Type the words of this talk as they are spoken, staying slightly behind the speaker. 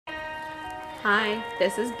Hi,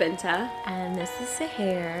 this is Binta, And this is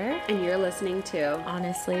Sahir. and you're listening to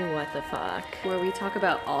Honestly, what the fuck? where we talk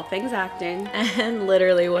about all things acting. And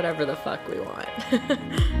literally whatever the fuck we want.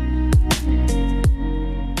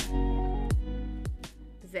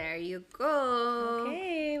 There you go.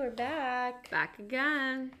 Okay, we're back. Back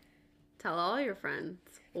again. Tell all your friends.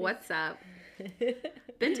 What's up?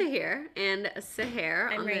 Binta here and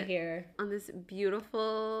Sahir I'm right here. on this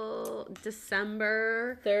beautiful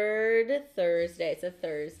December. Third Thursday. It's a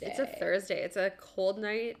Thursday. It's a Thursday. It's a cold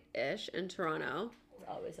night-ish in Toronto. It's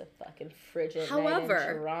always a fucking frigid However, night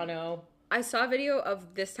in Toronto. I saw a video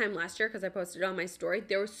of this time last year because I posted it on my story.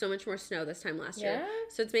 There was so much more snow this time last year. Yeah?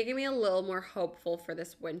 So it's making me a little more hopeful for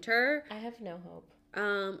this winter. I have no hope.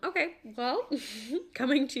 Okay, well,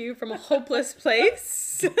 coming to you from a hopeless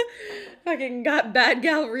place. Fucking got bad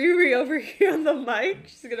gal Riri over here on the mic.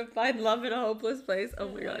 She's gonna find love in a hopeless place. Oh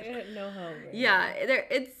my gosh. I have no hope. Yeah,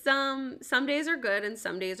 it's some days are good and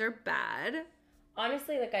some days are bad.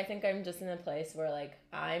 Honestly, I think I'm just in a place where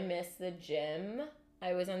I miss the gym.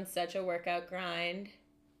 I was on such a workout grind.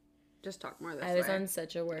 Just talk more this I was way. on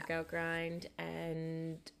such a workout grind,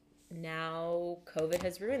 and now COVID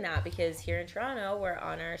has ruined that because here in Toronto, we're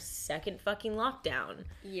on our second fucking lockdown.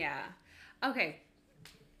 Yeah. Okay.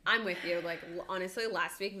 I'm with you. Honestly,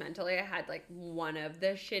 last week mentally, I had one of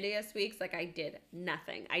the shittiest weeks. I did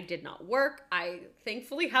nothing. I did not work. I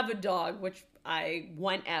thankfully have a dog, which I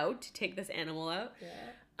went out to take this animal out.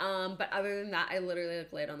 Yeah. But other than that, I literally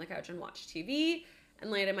laid on the couch and watched TV and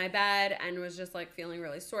laid in my bed and was just feeling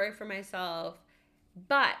really sorry for myself.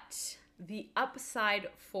 But the upside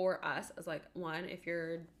for us is one, if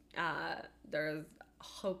you're there's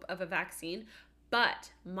hope of a vaccine,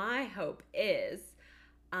 but my hope is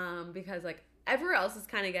because everyone else is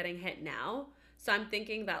kind of getting hit now, so I'm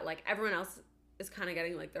thinking that everyone else is kind of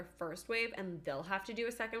getting their first wave and they'll have to do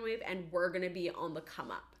a second wave and we're gonna be on the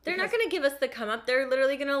come up. They're not going to give us the come up. They're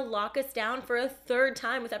literally going to lock us down for a third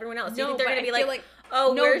time with everyone else. Do you think they're going to be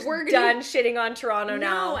oh, no, we're done shitting on Toronto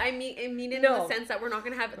now? No, I mean in the sense that we're not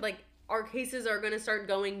going to have our cases are going to start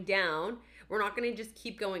going down. We're not going to just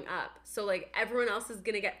keep going up. So everyone else is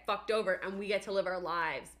going to get fucked over and we get to live our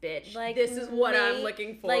lives, bitch. This is what I'm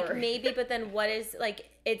looking for. Maybe, but then what is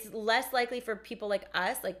it's less likely for people like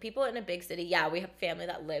us, people in a big city. Yeah, we have family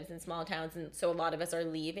that lives in small towns, and so a lot of us are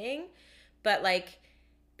leaving. But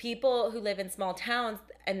people who live in small towns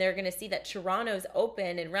and they're going to see that Toronto's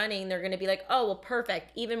open and running, they're going to be oh, well, perfect.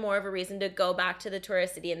 Even more of a reason to go back to the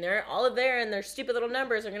tourist city. And they're all of there and their stupid little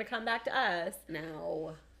numbers are going to come back to us.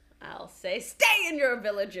 No, I'll say stay in your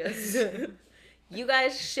villages. You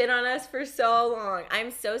guys shit on us for so long.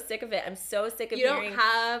 I'm so sick of it. I'm so sick of hearing. You don't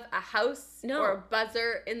have a house or a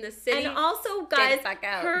buzzer in the city. And also, guys, back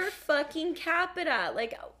out. per fucking capita.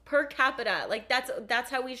 Per capita.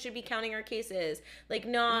 That's how we should be counting our cases.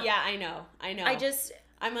 Not... Yeah, I know.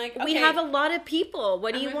 I'm okay. We have a lot of people.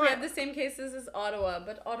 What do you want? We have the same cases as Ottawa,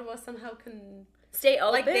 but Ottawa somehow can... stay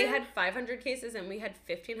open? They had 500 cases and we had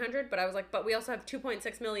 1,500, but I was but we also have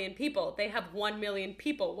 2.6 million people. They have 1 million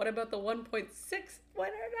people. What about the 1.6? Why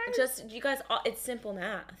not? Just, you guys, it's simple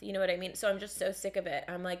math. You know what I mean? So I'm just so sick of it.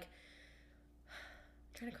 I'm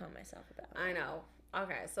trying to calm myself about it. I know.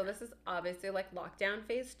 Okay, so this is obviously lockdown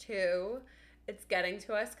phase 2. It's getting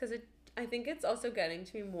to us because I think it's also getting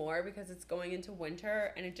to me more because it's going into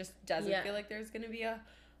winter and it just doesn't feel like there's going to be a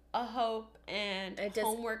hope, and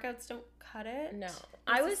home workouts don't cut it. No.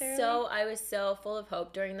 I was so full of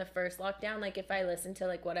hope during the first lockdown. If I listened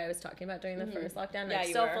to what I was talking about during the first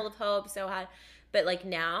lockdown, so full of hope, so high. But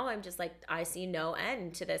now I'm just I see no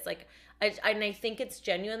end to this. I think it's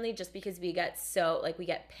genuinely just because we get we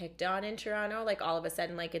get picked on in Toronto. All of a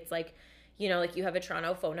sudden, it's you have a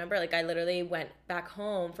Toronto phone number. I literally went back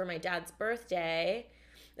home for my dad's birthday.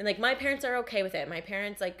 And my parents are okay with it. My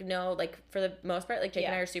parents no, for the most part, Jake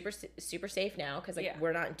and I are super super safe now because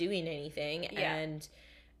we're not doing anything, and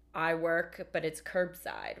I work, but it's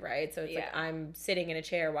curbside, right? So it's I'm sitting in a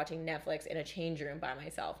chair watching Netflix in a change room by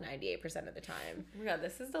myself 98% of the time. Oh my God,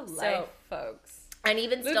 this is the life, folks. And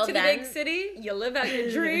even Move still, to then the big city, you live out your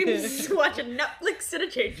dreams, watching Netflix in a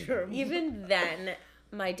change room. Even then,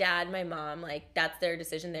 my dad, my mom, that's their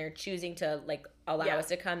decision. They're choosing to allow us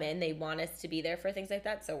to come in. They want us to be there for things like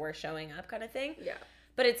that, so we're showing up, kind of thing. Yeah.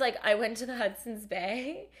 But it's I went to the Hudson's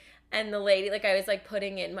Bay, and the lady, I was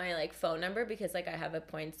putting in my phone number because I have a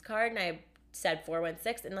points card, and I said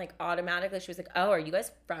 416, and automatically she was oh, are you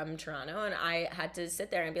guys from Toronto? And I had to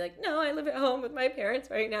sit there and be no, I live at home with my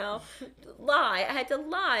parents right now. I had to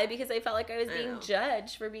lie because I felt I was being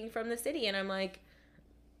judged for being from the city, and I'm I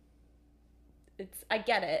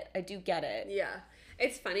get it. I do get it. Yeah.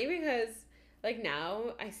 It's funny because like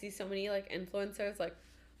now I see so many like influencers like,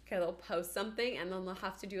 okay, they'll post something and then they'll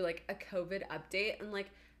have to do like a COVID update, and like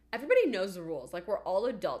everybody knows the rules. Like we're all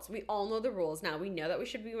adults. We all know the rules now. We know that we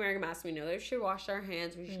should be wearing a mask. We know that we should wash our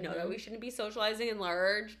hands. We should know that we shouldn't be socializing in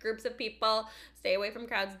large groups of people. Stay away from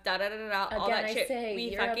crowds. Da da da da da. All that shit.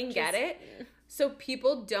 We fucking get it. So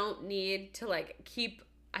people don't need to like keep.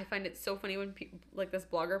 I find it so funny when people like this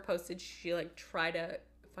blogger posted she like tried a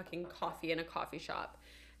fucking coffee in a coffee shop,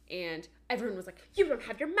 and everyone was like, "You don't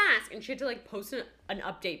have your mask," and she had to like post an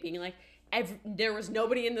update being like, there was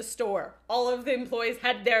nobody in the store. All of the employees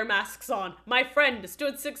had their masks on. My friend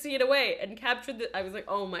stood 6 feet away and captured the. I was like,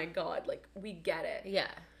 oh my god, like we get it. Yeah.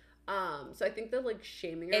 So I think the like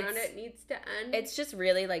shaming around it needs to end. It's just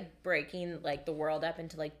really like breaking like the world up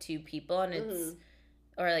into like two people, and it's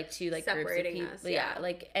or like two like separating groups of people. us. Yeah.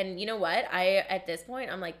 Like, and you know what? I at this point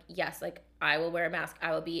I'm like, yes, like I will wear a mask.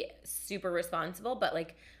 I will be super responsible, but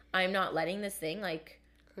like I'm not letting this thing like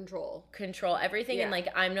control everything. Yeah. And like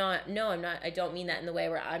I'm not I don't mean that in the way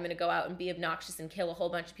where I'm gonna go out and be obnoxious and kill a whole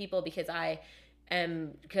bunch of people because I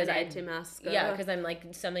am anti-mask. Yeah, because I'm like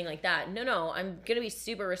something like that. No, I'm gonna be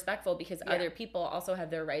super respectful because other people also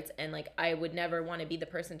have their rights, and like I would never want to be the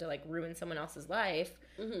person to like ruin someone else's life.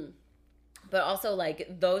 But also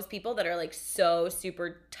like those people that are like so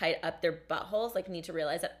super tight up their buttholes like need to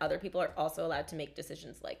realize that other people are also allowed to make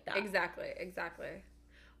decisions like that. Exactly.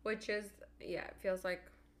 Which is it feels like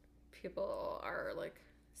people are like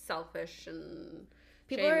selfish and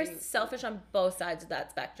people are selfish on both sides of that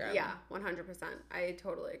spectrum. Yeah, 100%. I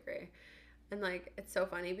totally agree. And like it's so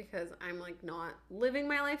funny because I'm like not living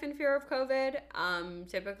my life in fear of COVID.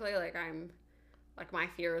 Typically like I'm like my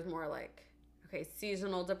fear is more like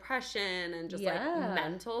seasonal depression and just like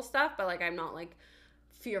mental stuff, but like I'm not like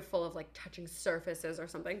fearful of like touching surfaces or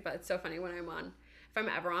something. But it's so funny when if I'm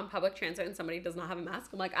ever on public transit and somebody does not have a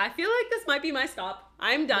mask, I'm like, I feel like this might be my stop.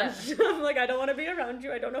 I'm done. Yeah. I'm like, I don't want to be around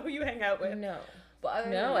you. I don't know who you hang out with. No. But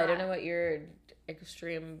I don't know what your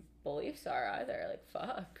extreme beliefs are either. Like,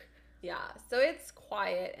 fuck. Yeah. So it's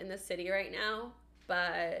quiet in the city right now,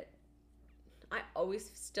 but I always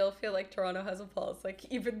still feel like Toronto has a pulse. Like,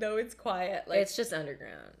 even though it's quiet. Like, it's just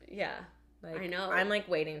underground. Yeah. Like, I know. I'm like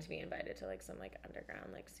waiting to be invited to like some like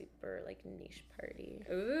underground like super like niche party.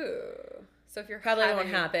 Ooh. So if you're probably won't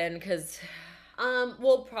happen because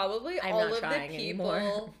well, probably all of the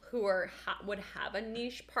people who would have a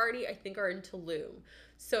niche party I think are in Tulum.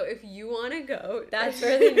 So if you want to go, that's for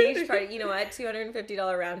the niche party. You know what?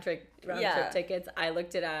 $250 round trip tickets. I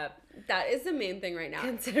looked it up. That is the main thing right now.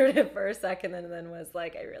 Considered it for a second and then was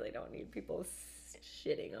like, I really don't need people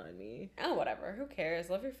shitting on me. Oh, whatever. Who cares?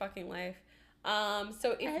 Live your fucking life.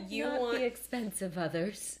 So if you want the expense of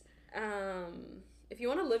others. If you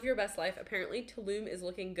want to live your best life, apparently Tulum is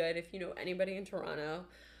looking good. If you know anybody in Toronto,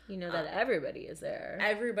 you know that everybody is there.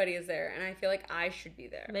 Everybody is there, and I feel like I should be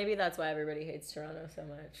there. Maybe that's why everybody hates Toronto so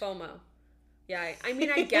much. FOMO. Yeah, I mean,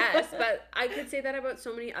 I guess, but I could say that about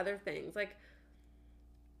so many other things. Like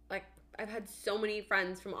I've had so many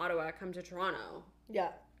friends from Ottawa come to Toronto. Yeah.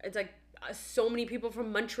 It's like so many people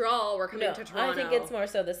from Montreal were coming to Toronto. I think it's more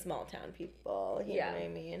so the small town people. You know what I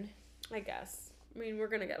mean? I guess. I mean, we're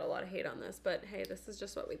going to get a lot of hate on this, but hey, this is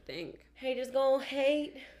just what we think. Haters gonna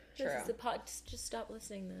hate. True. This is a pod. Just stop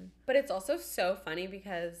listening then. But it's also so funny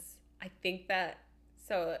because I think that,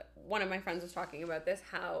 so one of my friends was talking about this,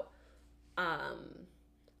 how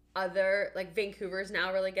like Vancouver's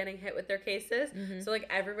now really getting hit with their cases. Mm-hmm. So like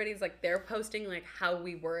everybody's like, they're posting like how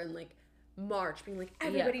we were in like March, being like,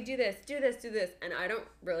 everybody do this. And I don't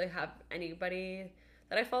really have anybody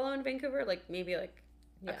that I follow in Vancouver, like maybe like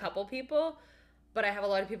a couple people. But I have a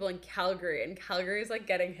lot of people in Calgary, and Calgary's like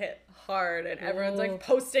getting hit hard, and everyone's like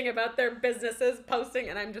posting about their businesses,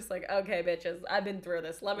 and I'm just like, okay, bitches, I've been through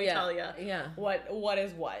this. Let me tell you, what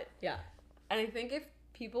is what. Yeah. And I think if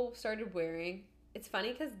people started wearing, it's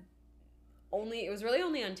funny because it was really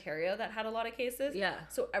only Ontario that had a lot of cases. Yeah.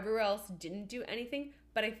 So everywhere else didn't do anything.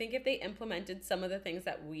 But I think if they implemented some of the things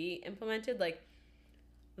that we implemented, like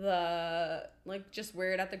just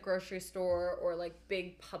wear it at the grocery store or like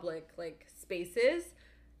big public like spaces,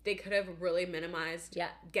 they could have really minimized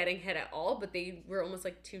getting hit at all, but they were almost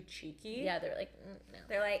like too cheeky. Yeah, they're like, no.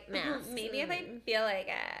 They're like, maybe if I feel like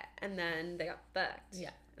it, and then they got fucked. Yeah.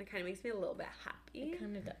 It kind of makes me a little bit happy. It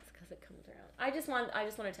kind of does because it comes around. I just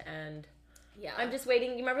want it to end. Yeah. I'm just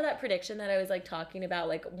waiting. You remember that prediction that I was like talking about,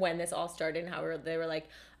 like when this all started and how they were like,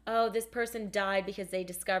 oh, this person died because they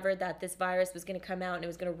discovered that this virus was going to come out and it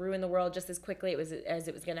was going to ruin the world just as quickly as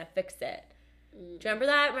it was going to fix it. Do you remember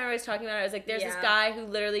that? Remember I was talking about it? I was like, there's this guy who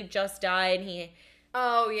literally just died, and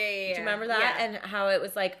Oh, yeah. Do you remember that? Yeah. And how it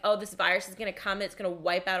was like, oh, this virus is going to come. It's going to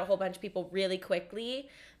wipe out a whole bunch of people really quickly.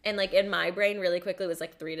 And, like, in my brain, really quickly was,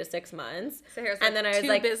 like, 3 to 6 months. So here's, like, and then I was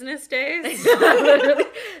 2 business days. Literally.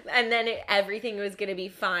 And then everything was going to be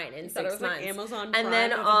fine in 6 months. Like Amazon Prime, and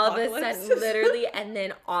then all of a sudden, literally, and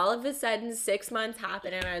then all of a sudden, 6 months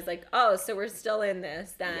happened. And I was like, oh, so we're still in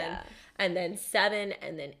this then. Yeah. And then 7,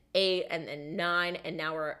 and then 8, and then 9. And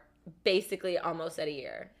now we're basically almost at a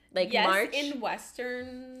year. Like, yes, March. In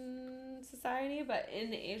Western society, but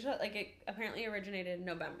in Asia, like, it apparently originated in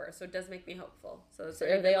November, so it does make me hopeful. So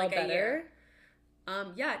are they all better?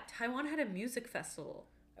 Yeah, Taiwan had a music festival.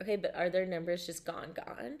 Okay, but are their numbers just gone?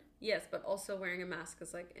 Yes, but also wearing a mask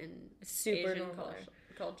is, like, in super Asian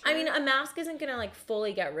culture. I mean, a mask isn't gonna, like,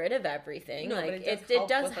 fully get rid of everything. No, like, it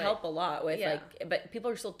does help a lot with, like, but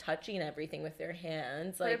people are still touching everything with their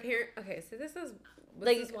hands. Like, okay, so this is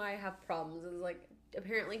why I have problems. Is like,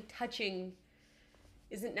 apparently touching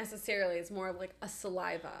isn't necessarily, it's more of like a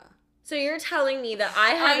saliva. So you're telling me that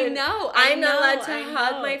I'm not allowed to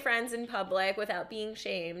hug my friends in public without being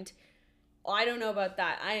shamed. I don't know about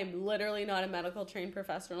that. I am literally not a medical trained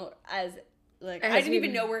professional I didn't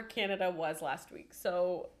even know where Canada was last week.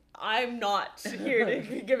 So I'm not here to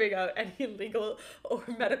be giving out any legal or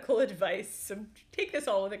medical advice. So take this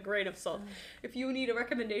all with a grain of salt. If you need a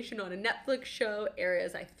recommendation on a Netflix show,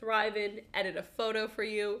 areas I thrive in, edit a photo for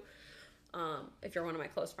you. If you're one of my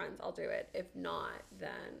close friends, I'll do it. If not, then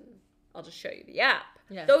I'll just show you the app.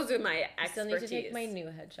 Yeah. Those are my expertise. I still need to take my new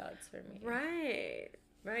headshots for me. Right.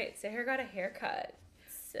 Sarah got a haircut.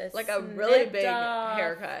 Like a really big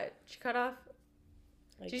haircut. She cut off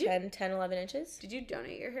like 10, 11 inches. Did you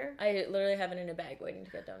donate your hair? I literally have it in a bag waiting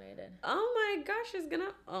to get donated. Oh my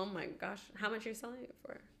gosh. How much are you selling it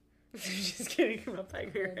for? Just kidding. I'm not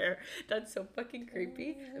buying your hair. That's so fucking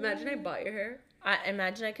creepy. Imagine I bought your hair. I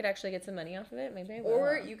imagine I could actually get some money off of it. Maybe I will.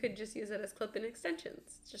 Or you could just use it as clip-in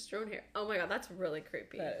extensions. Just your own hair. Oh my god, that's really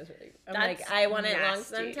creepy. That is really. I want it long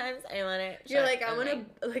sometimes. I want it. You're like,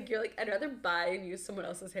 I'd rather buy and use someone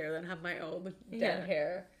else's hair than have my own dead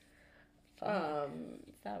hair.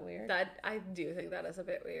 Is that weird? That I do think that is a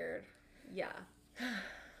bit weird. Yeah.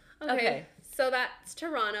 Okay. So that's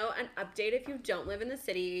Toronto. An update if you don't live in the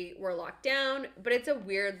city. We're locked down, but it's a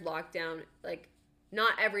weird lockdown. Like,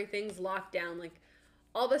 not everything's locked down. Like,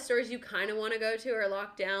 all the stores you kind of want to go to are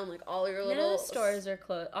locked down. Like, all your little stores are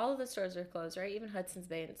closed. All of the stores are closed, right? Even Hudson's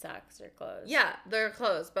Bay and Saks are closed. Yeah, they're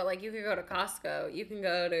closed. But, like, you can go to Costco. You can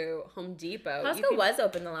go to Home Depot. Costco was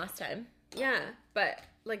open the last time. Yeah, but,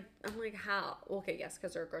 like, I'm like, how? Okay, yes,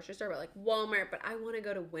 because they're a grocery store, but, like, Walmart. But I want to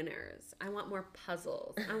go to Winners. I want more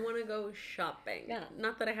puzzles. I want to go shopping. Yeah.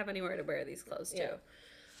 Not that I have anywhere to wear these clothes to.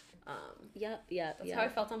 Yep. That's how I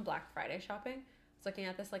felt on Black Friday shopping. I was looking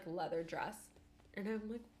at this, like, leather dress. And I'm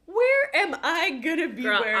like, where am I going to be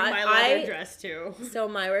wearing my leather dress to? So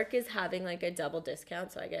my work is having, like, a double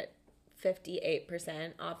discount. So I get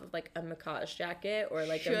 58% off of, like, a Macaj jacket or,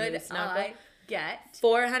 like, a moose knuckle. Get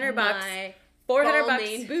 $400 my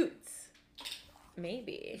 $400 boots.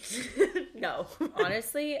 Maybe. No.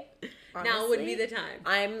 Honestly, now would be the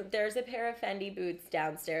time. There's a pair of Fendi boots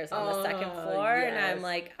downstairs on the second floor, yes. And I'm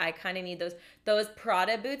like, I kind of need those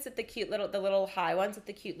Prada boots with the little high ones with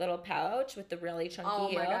the cute little pouch with the really chunky heel.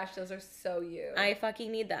 Oh my gosh, those are so you. I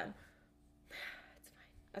fucking need them. It's fine.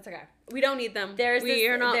 That's okay. We don't need them. There's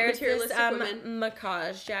this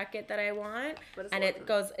Macaj jacket that I want, and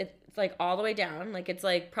it's like all the way down. Like, it's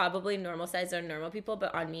like probably normal size on normal people,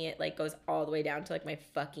 but on me it like goes all the way down to like my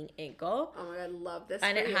fucking ankle. Oh my god, I love this.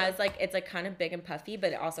 And has like, it's like kind of big and puffy,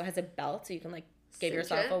 but it also has a belt, so you can like give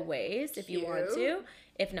yourself a waist if you want to.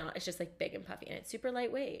 If not, it's just like big and puffy, and it's super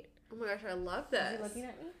lightway. Oh my gosh, I love this. Are you looking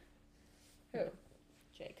at me? Who?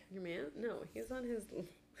 Jake. Your man? No, he's on his.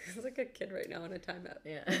 He's like a kid right now in a timeout.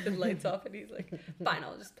 Yeah. The lights off, and he's like, "Fine,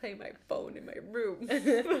 I'll just play my phone in my room."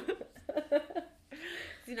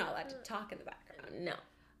 He's not allowed to talk in the background. No.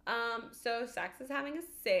 So Saks is having a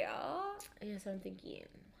sale. Yes, I'm thinking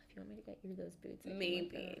if you want me to get you those boots,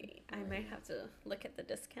 maybe I might have to look at the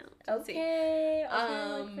discount. Okay.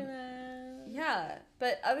 I'll look for that. Yeah,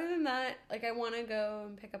 but other than that, like, I want to go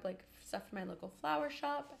and pick up like stuff from my local flower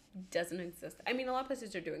shop. Doesn't exist. I mean, a lot of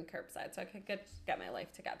places are doing curbside, so I could get my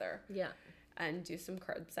life together. Yeah. And do some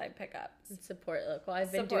curbside pickups. And support local.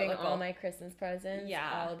 I've been doing all my Christmas presents. Yeah.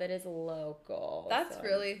 All of it is local. That's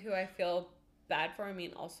really who I feel bad for. I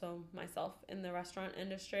mean, also myself in the restaurant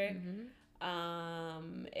industry.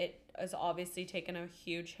 Mm-hmm. It has obviously taken a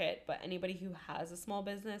huge hit, but anybody who has a small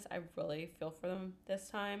business, I really feel for them this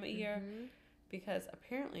time of year, because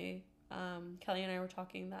apparently, Kelly and I were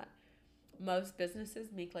talking that most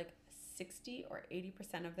businesses make like 60 or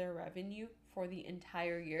 80% of their revenue for the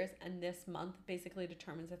entire years, and this month basically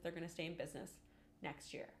determines if they're going to stay in business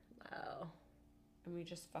next year. Wow. And we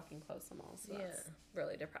just fucking closed them all, so that's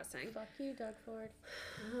really depressing. Fuck you, Doug Ford.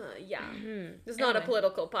 Yeah. This is not a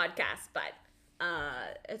political podcast, but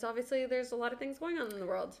it's obviously there's a lot of things going on in the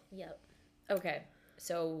world. Yep. Okay,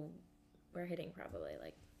 so we're hitting probably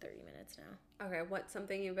like 30 minutes now. Okay, what's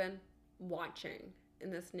something you've been watching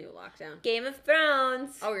in this new lockdown? Game of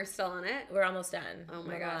Thrones. Oh, you're still on it? We're almost done. Oh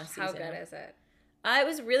my gosh, how good is it? It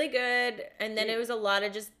was really good, and then it was a lot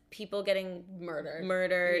of just people getting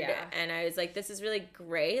murdered, yeah. And I was like, this is really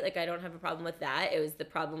great. Like, I don't have a problem with that. It was the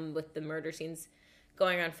problem with the murder scenes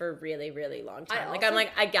going on for a really, really long time. I'm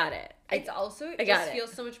like, I got it. It's also, it just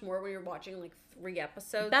feels so much more when you're watching like 3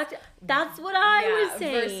 episodes. That's what I was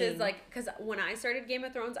saying. Versus like, because when I started Game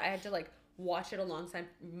of Thrones, I had to like watch it alongside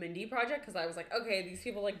Mindy Project because I was like, okay, these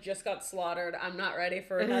people like just got slaughtered. I'm not ready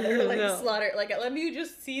for another like slaughter. Like, let me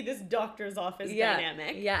just see this doctor's office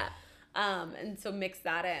dynamic. Yeah. And so mix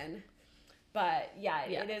that in. But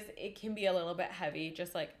it can be a little bit heavy,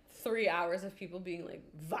 just like 3 hours of people being like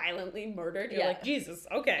violently murdered. You're like, Jesus,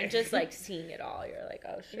 okay. And just like seeing it all, you're like,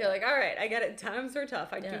 oh shit. You're like, all right, I get it. Times are tough.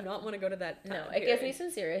 I do not want to go to that time. No, it gives me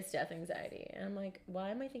some serious death anxiety. And I'm like, why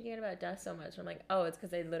am I thinking about death so much? I'm like, oh, it's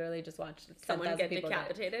because I literally just watched someone get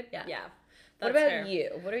decapitated. Yeah. That's what about fair. you?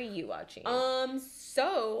 What are you watching?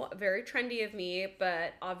 So very trendy of me,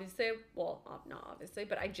 but obviously, well, not obviously,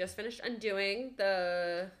 but I just finished undoing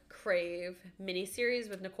the Crave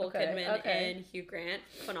miniseries with Nicole Kidman and Hugh Grant.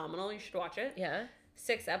 Phenomenal. You should watch it. Yeah.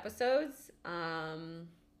 6 episodes.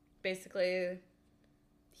 Basically,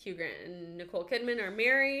 Hugh Grant and Nicole Kidman are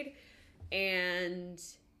married, and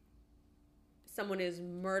someone is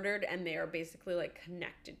murdered, and they are basically like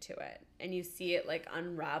connected to it, and you see it like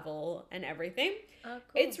unravel and everything. Oh,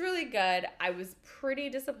 cool. It's really good. I was pretty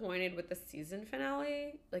disappointed with the season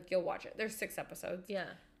finale. Like, you'll watch it. There's 6 episodes. Yeah.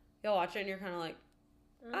 You'll watch it and you're kind of like,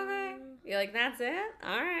 okay. You're like, that's it?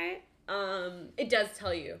 All right. It does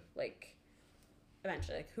tell you like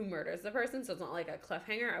eventually like who murders the person, so it's not like a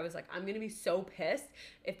cliffhanger. I was like, I'm gonna be so pissed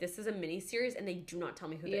if this is a mini series and they do not tell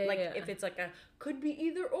me who they if it's like a could be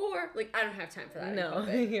either or. Like, I don't have time for that. No.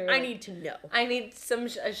 I need to know. I need some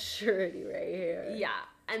surety right here. Yeah.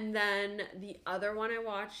 And then the other one I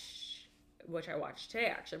watched, which I watched today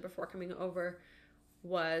actually before coming over,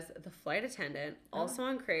 was The Flight Attendant, also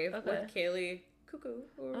on Crave with Kaylee Cuckoo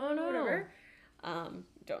or whatever.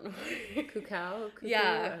 Don't know. Cuckoo?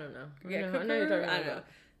 Yeah. I don't know. Yeah, I know you're talking about. I don't know.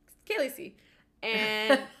 Kaylee C.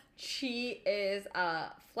 And she is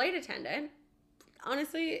a flight attendant.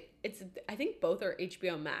 Honestly, I think both are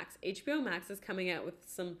HBO Max. HBO Max is coming out with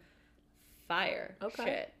some fire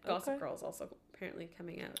shit. Gossip Girl's also apparently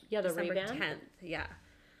coming out. Yeah, the December revamp? 10th. Yeah.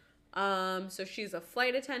 So she's a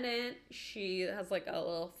flight attendant. She has like a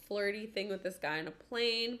little flirty thing with this guy on a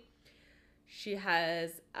plane. She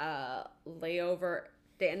has a layover.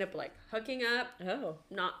 They end up like hooking up. Oh.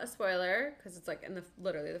 Not a spoiler, because it's like in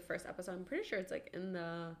literally the first episode. I'm pretty sure it's like in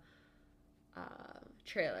the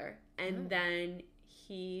trailer. And then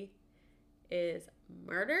he is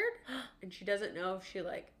murdered, and she doesn't know if she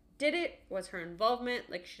like did it, was her involvement.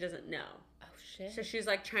 Like, she doesn't know. Oh shit. So she's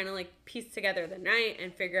like trying to like piece together the night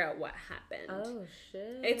and figure out what happened. Oh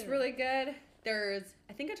shit. It's really good. There's,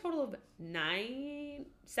 I think, a total of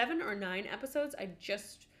 7 or 9 episodes. I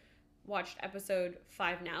just watched episode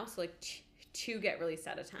 5 now, so like 2 get released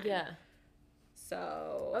at a time. Yeah.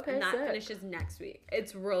 So and that finishes next week.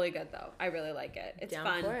 It's really good though. I really like it. It's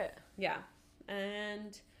fun. For it. Yeah.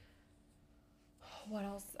 And what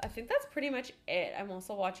else? I think that's pretty much it. I'm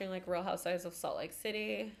also watching like Real Housewives of Salt Lake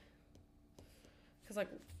City, because like,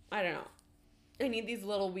 I don't know, I need these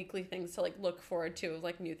little weekly things to like look forward to, of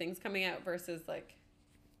like new things coming out, versus like,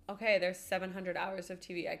 okay, there's 700 hours of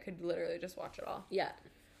TV. I could literally just watch it all. Yeah.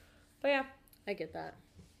 But yeah, I get that.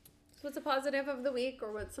 So what's a positive of the week,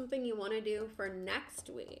 or what's something you want to do for next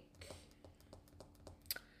week?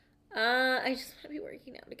 I just want to be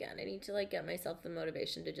working out again. I need to like get myself the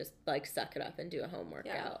motivation to just like suck it up and do a home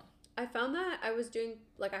workout. I found that I was doing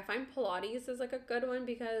like, I find Pilates is like a good one,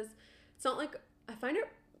 because it's not like, I find it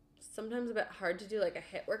sometimes a bit hard to do like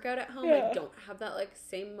a HIIT workout at home. I don't have that like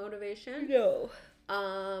same motivation. No.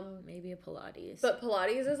 Maybe a Pilates. But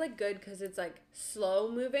Pilates is like good because it's like slow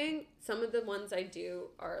moving. Some of the ones I do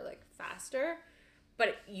are like faster,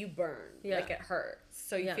 but you burn. Yeah. Like, it hurts.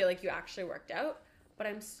 So you feel like you actually worked out. But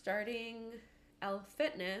I'm starting L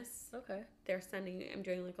Fitness. Okay. I'm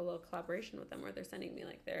doing like a little collaboration with them where they're sending me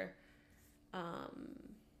like their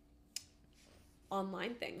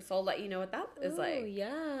online thing. So I'll let you know what that is like. Oh,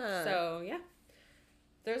 yeah. So, yeah.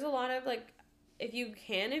 There's a lot of like, if you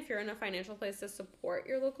can, if you're in a financial place to support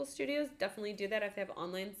your local studios, definitely do that if they have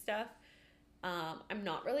online stuff. I'm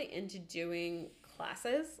not really into doing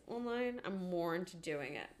classes online. I'm more into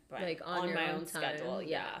doing it, but like on my own schedule.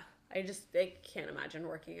 Yeah. I can't imagine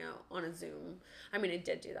working out on a Zoom. I mean, I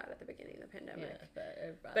did do that at the beginning of the pandemic.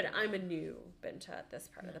 Yeah, but I'm a new Binta at this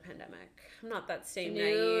part of the pandemic. I'm not that same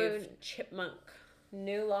naive chipmunk.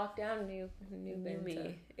 New lockdown, new Binta.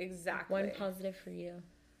 Me. Exactly. One positive for you.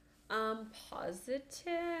 Positive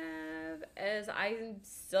is I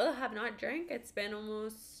still have not drank. It's been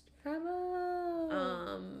almost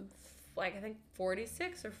like I think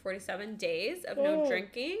 46 or 47 days of no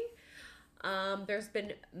drinking. There's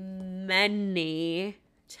been many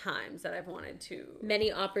times that I've wanted to.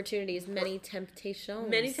 Many opportunities, many temptations.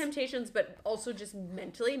 Many temptations, but also just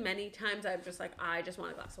mentally, many times I'm just like, I just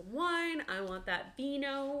want a glass of wine. I want that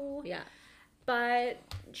vino. Yeah. But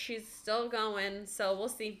she's still going, so we'll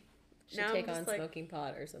see. Should take on smoking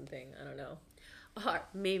pot or something. I don't know. Or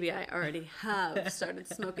maybe I already have started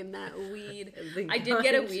smoking that weed. I did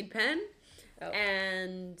get a weed pen. Oh.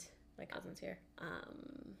 And my cousin's here.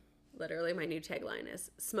 Literally my new tagline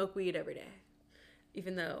is smoke weed every day.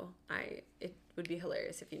 Even though it would be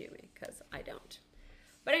hilarious if you knew me, because I don't.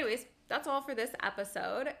 But anyways, that's all for this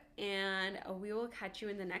episode, and we will catch you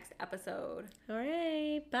in the next episode. All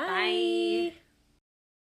right. Bye. Bye.